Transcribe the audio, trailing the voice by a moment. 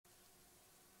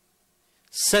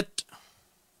Set.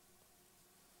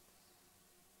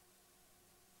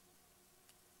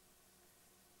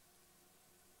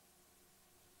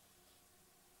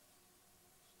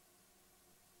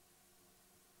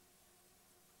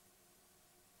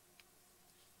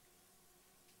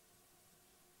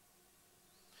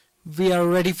 We are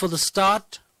ready for the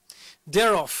start.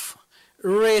 They're off.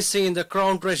 Racing in the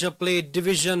Crown Treasure Plate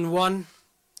Division 1.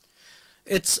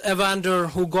 It's Evander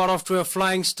who got off to a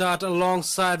flying start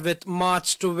alongside with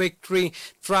March to Victory.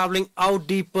 Traveling out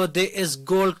deeper, there is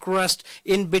Goldcrest.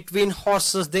 In between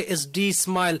horses, there is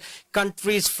D-Smile.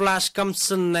 Country's Flash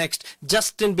comes in next.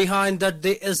 Just in behind that,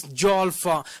 there is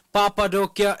Jolfa.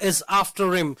 Papadokia is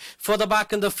after him. Further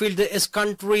back in the field, there is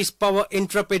Country's Power,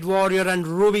 Intrepid Warrior and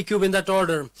Ruby Cube in that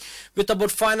order. With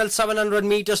about final 700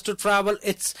 meters to travel,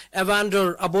 it's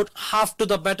Evander about half to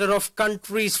the better of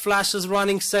Country's Flash is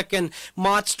running second.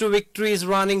 March to Victory is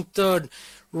running third.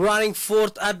 Running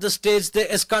fourth at the stage, there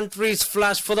is Country's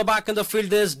Flash. For the back in the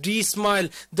field, there's D-Smile.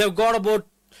 They've got about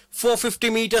 450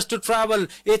 meters to travel.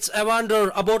 It's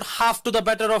Evander about half to the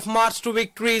better of March to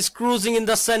Victory is cruising in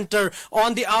the center.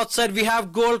 On the outside we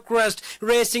have Goldcrest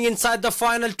racing inside the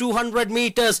final 200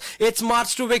 meters. It's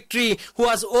March to Victory who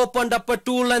has opened up a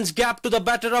 2 lengths gap to the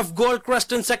better of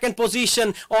Goldcrest in second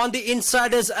position. On the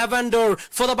inside is Evander.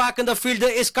 For the back in the field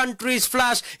there is Country's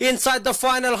Flash. Inside the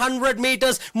final 100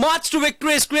 meters, March to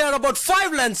Victory is clear about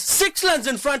 5 lengths, 6 lengths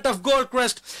in front of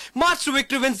Goldcrest. March to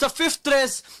Victory wins the 5th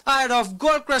race ahead of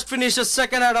Goldcrest, finishes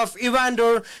second out of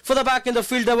Evander. For the back in the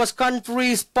field there was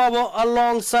Country's Power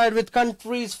alongside with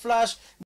Country's Flash.